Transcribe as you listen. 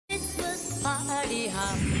party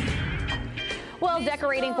hop. Well,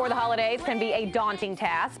 decorating for the holidays can be a daunting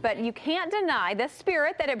task, but you can't deny the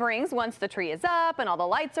spirit that it brings once the tree is up and all the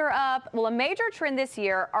lights are up. Well, a major trend this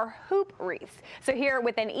year are hoop wreaths. So here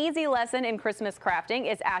with an easy lesson in Christmas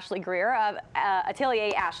crafting is Ashley Greer of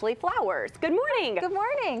Atelier Ashley Flowers. Good morning. Good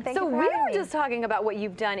morning. Thank you for So we having were me. just talking about what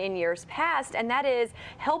you've done in years past, and that is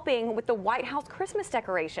helping with the White House Christmas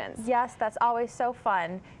decorations. Yes, that's always so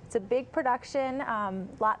fun. It's a big production,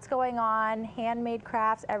 lots going on, handmade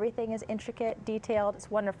crafts, everything is intricate, detailed,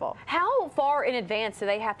 it's wonderful. How far in advance do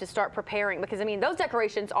they have to start preparing? Because I mean, those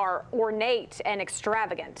decorations are ornate and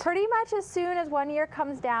extravagant. Pretty much as soon as one year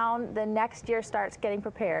comes down, the next year starts getting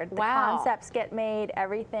prepared. The Wow. concepts get made,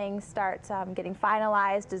 everything starts getting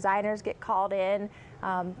finalized, designers get called in,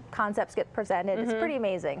 concepts get presented. It's pretty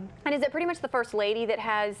amazing. And is it pretty much the First Lady that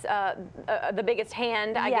has the biggest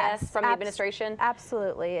hand, I Yes, guess, from the administration?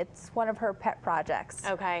 Absolutely. It's one of her pet projects.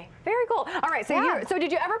 Okay, very cool. All right, so Yeah. so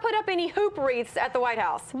did you ever put up any hoop wreaths at the White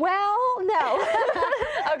House? Well, no.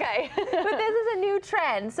 Okay. But this is a new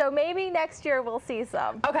trend, so maybe next year we'll see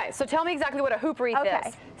some. Okay, so tell me exactly what a hoop wreath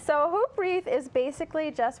is. So a hoop wreath is basically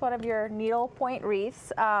just one of your needlepoint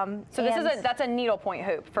wreaths. So that's a needlepoint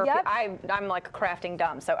hoop. For Yep. I'm like crafting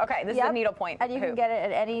dumb, so okay, this is a needlepoint and you hoop. can get it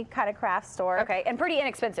at any kind of craft store. Okay, and pretty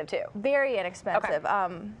inexpensive too. Very inexpensive.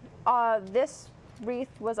 This wreath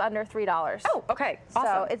was under $3. Oh, okay,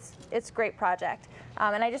 awesome. So it's a great project.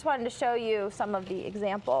 And I just wanted to show you some of the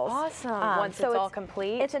examples. Awesome. Once so it's all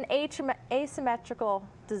complete. It's an asymmetrical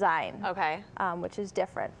design. Okay. Which is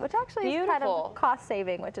different, which actually is kind Beautiful. of cost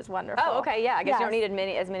saving, which is wonderful. Oh, okay, yeah. I guess you don't Yes.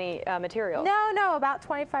 need as many materials. No, about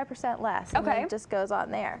 25% less. And Okay. then it just goes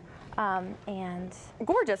on there. And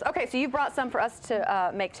Gorgeous. Okay, so you brought some for us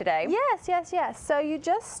to make today. yes. So you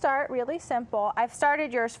just start really simple. I've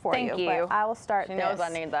started yours for Thank you. but I will start She this. knows I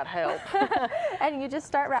need that help. And you just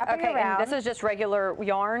start wrapping Okay, around. and this is just regular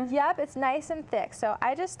yarn? Yep, it's nice and thick. So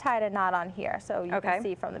I just tied a knot on here so you Okay. can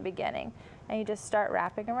see from the beginning. And you just start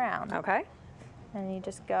wrapping around. Okay. And you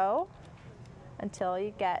just go until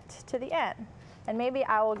you get to the end. And maybe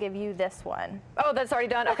I will give you this one. Oh, that's already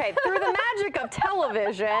done. Okay, through the magic of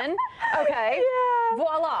television. Okay. Yeah.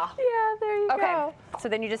 Voila. Yeah, there you Okay. go. So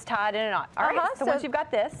then you just tie it in a knot. All right. So once you've got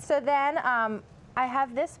this. So then I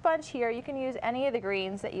have this bunch here. You can use any of the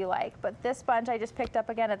greens that you like, but this bunch I just picked up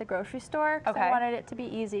again at the grocery store. So Okay. I wanted it to be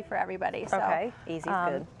easy for everybody. So, Okay. Easy's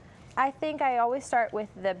good. I think I always start with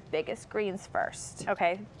the biggest greens first.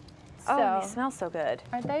 Okay. So, Oh, they smell so good.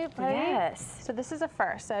 aren't they pretty? Yes. So this is a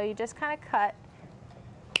first. So you just kind of cut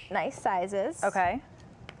nice sizes. Okay.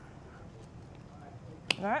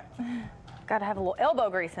 All right. Got to have a little elbow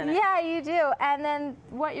grease in it. Yeah, you do. And then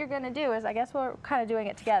what you're going to do is, I guess we're kind of doing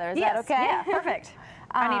it together. Is that okay? Yeah, perfect.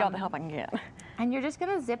 I need all the help I can get. And you're just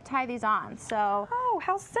going to zip tie these on. So Oh,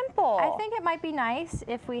 how simple. I think it might be nice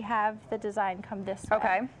if we have the design come this way.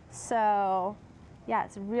 Okay. So yeah,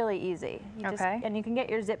 it's really easy. Okay. And you can get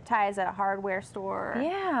your zip ties at a hardware store or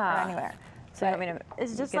anywhere. So you want me to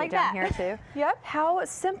It's just get like it down that. here too? Yep. How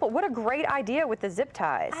simple. What a great idea with the zip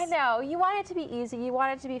ties. I know. You want it to be easy. You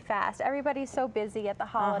want it to be fast. Everybody's so busy at the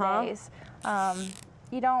holidays.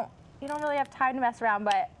 You don't really have time to mess around,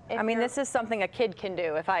 but if I mean, this is something a kid can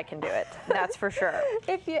do if I can do it. That's for sure.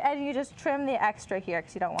 and you just trim the extra here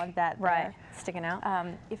because you don't want that there. Sticking out.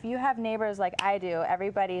 If you have neighbors like I do,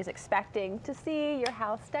 everybody's expecting to see your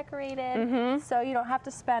house decorated, so you don't have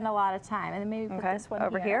to spend a lot of time. And then maybe put this one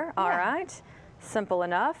over here. All right. Simple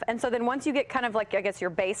enough. And so then once you get kind of like, I guess, your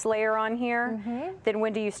base layer on here, then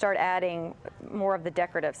when do you start adding more of the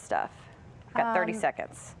decorative stuff? Got 30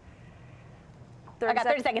 seconds. I got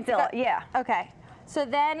 30 seconds still. Yeah. Okay. So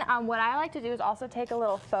then what I like to do is also take a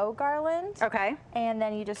little faux garland. Okay. And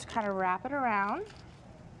then you just kind of wrap it around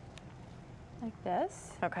like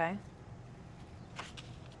this. Okay.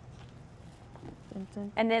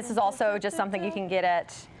 And this is also just something you can get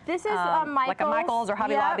at This is Michael's. like a Michael's or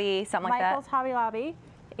Hobby Lobby, something like that. Michael's, Hobby Lobby.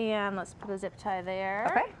 And let's put a zip tie there.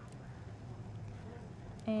 Okay.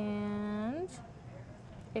 And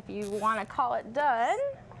if you want to call it done,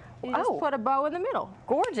 you just put a bow in the middle.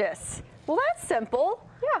 Gorgeous. Well, that's simple.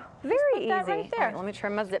 Yeah. Very put easy. that right there. All right, let me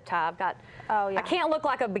trim my zip tie. I've got. Oh yeah. I can't look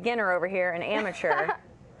like a beginner over here, an amateur.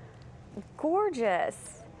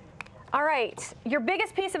 Gorgeous. All right, your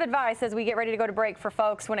biggest piece of advice as we get ready to go to break for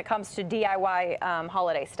folks when it comes to DIY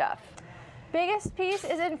holiday stuff. Biggest piece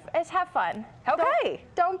is have fun. Okay.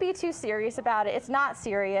 Don't be too serious about it. It's not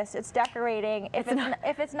serious. It's decorating.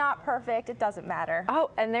 If it's not perfect, it doesn't matter.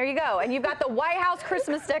 Oh, and there you go. And you've got the White House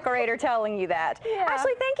Christmas decorator telling you that. Yeah.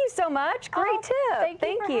 Ashley, thank you so much. Great tip. Thank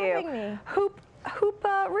you for having me. Hoop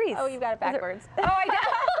wreath. Oh, you got it backwards. Oh, I did.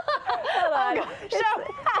 Hold on.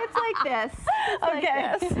 Show. It's like like this. It's Okay.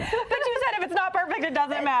 like this. But you said if it's not perfect, it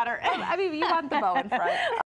doesn't matter. I mean, you want the bow in front.